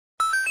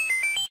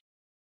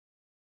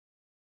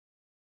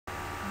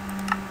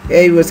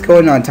Hey, what's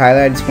going on,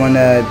 Tyler? I just want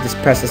to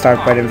press the start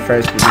button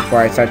first before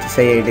I start to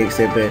say anything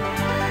stupid.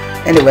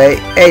 Anyway,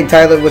 hey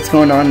Tyler, what's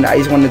going on? I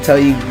just want to tell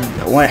you,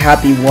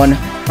 happy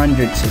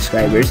 100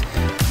 subscribers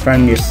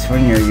from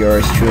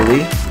yours truly,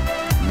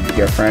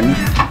 your friend,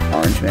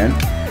 Orangeman.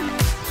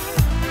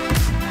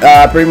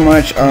 Pretty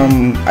much,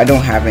 I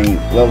don't have any.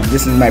 Well,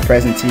 this is my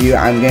present to you.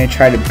 I'm gonna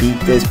try to beat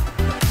this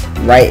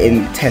right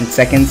in 10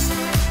 seconds.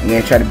 I'm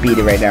gonna try to beat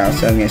it right now,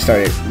 so I'm gonna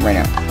start it right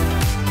now.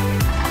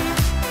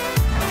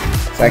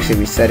 It's actually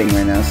resetting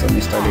right now, so let me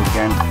start it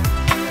again.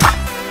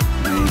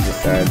 Let me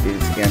just do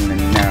this again,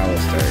 and now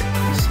let's start it.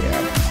 Let's see what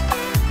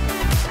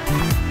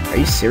happens. Are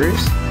you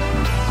serious?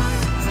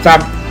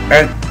 Stop!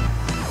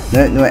 No,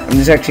 I'm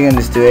just actually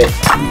gonna just do it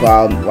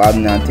while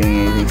not doing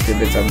anything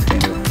stupid, so I'm just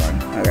gonna do it for fun.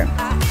 Okay.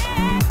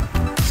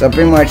 So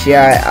pretty much,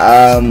 yeah,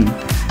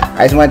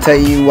 I just want to tell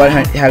you,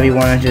 happy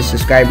 100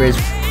 subscribers.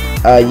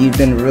 You've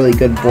been really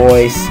good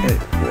boys,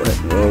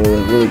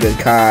 really good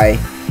guy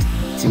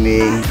to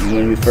me.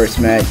 When we first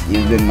met,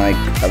 you've been like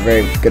a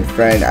very good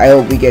friend. I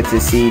hope we get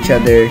to see each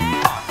other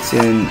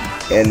soon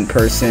in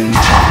person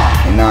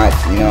and not,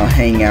 you know,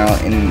 hang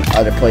out in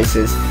other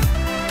places.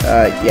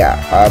 Yeah.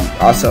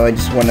 Also, I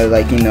just want to,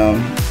 like, you know,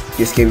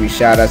 just give you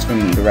shout outs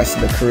from the rest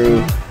of the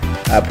crew.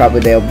 Probably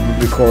they'll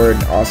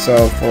record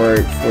also for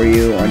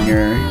you on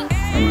your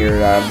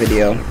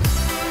video.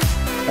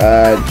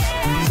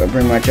 So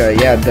pretty much,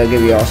 yeah, they'll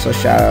give you also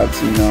shout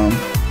outs, you know.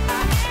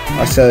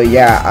 Also,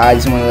 yeah, I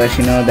just want to let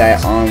you know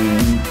that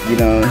you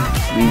know,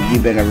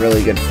 you've been a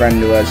really good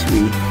friend to us.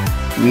 We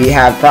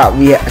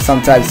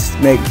sometimes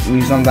make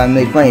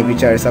fun of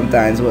each other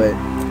sometimes, but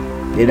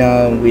you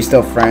know, we're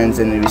still friends,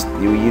 and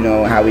you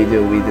know how we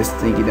do. We just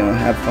think, you know,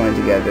 have fun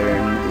together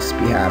and just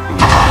be happy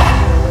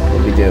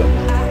what we do.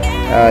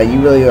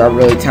 You really are a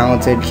really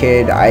talented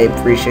kid. I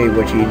appreciate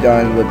what you've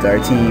done with our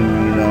team.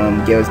 You know,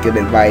 give us good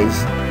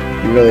advice.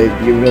 You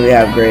really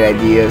have great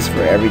ideas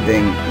for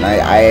everything. And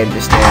I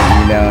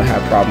understand, you know,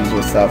 have problems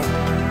with stuff,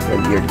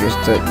 but you're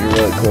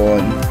really cool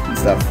and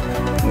stuff.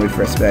 When we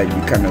first met,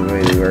 you kind of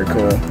really were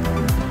cool.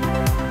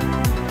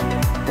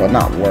 Well,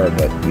 not were,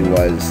 but you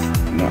was.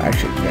 No,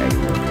 actually, yeah,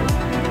 you were cool.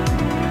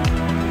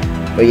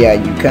 But yeah,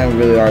 you kind of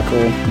really are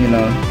cool. You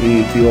know,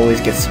 you always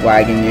get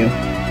swag in you,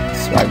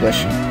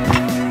 swaglish.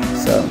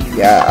 So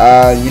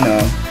yeah, you know,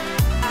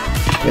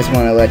 just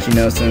want to let you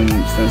know some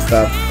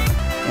stuff.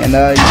 And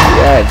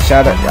yeah,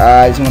 shout out.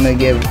 I just want to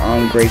give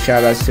great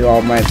shout outs to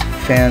all my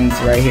fans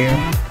right here.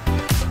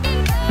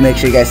 Make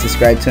sure you guys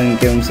subscribe to him,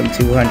 give him some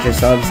 200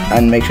 subs,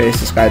 and make sure you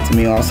subscribe to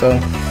me also,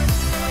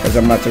 because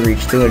I'm about to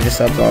reach 200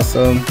 subs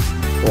also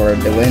for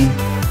the win.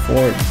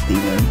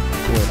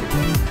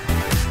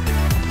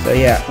 So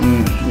yeah,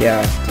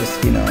 yeah,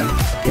 just, you know,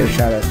 give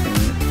shout outs to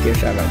me, give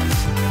shout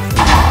outs.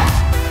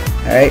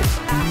 All right,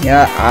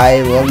 yeah,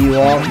 I love you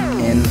all,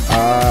 and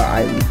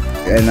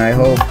I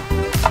hope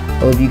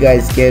you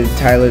guys give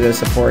Tyler the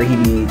support he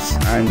needs.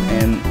 I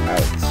am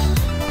out.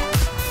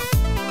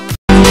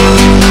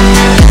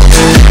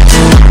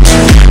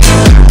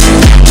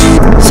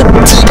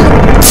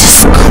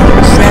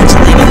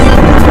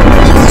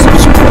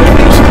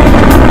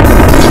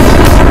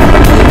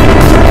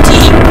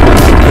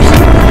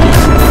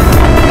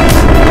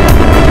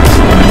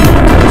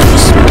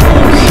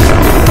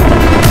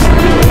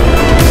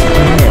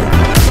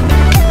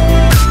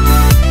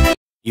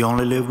 You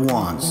only live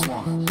once.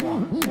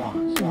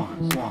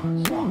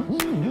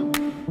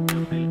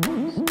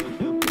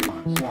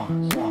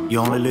 You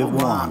only live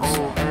once.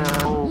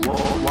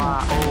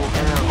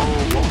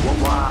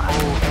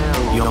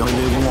 You only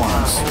live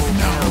once.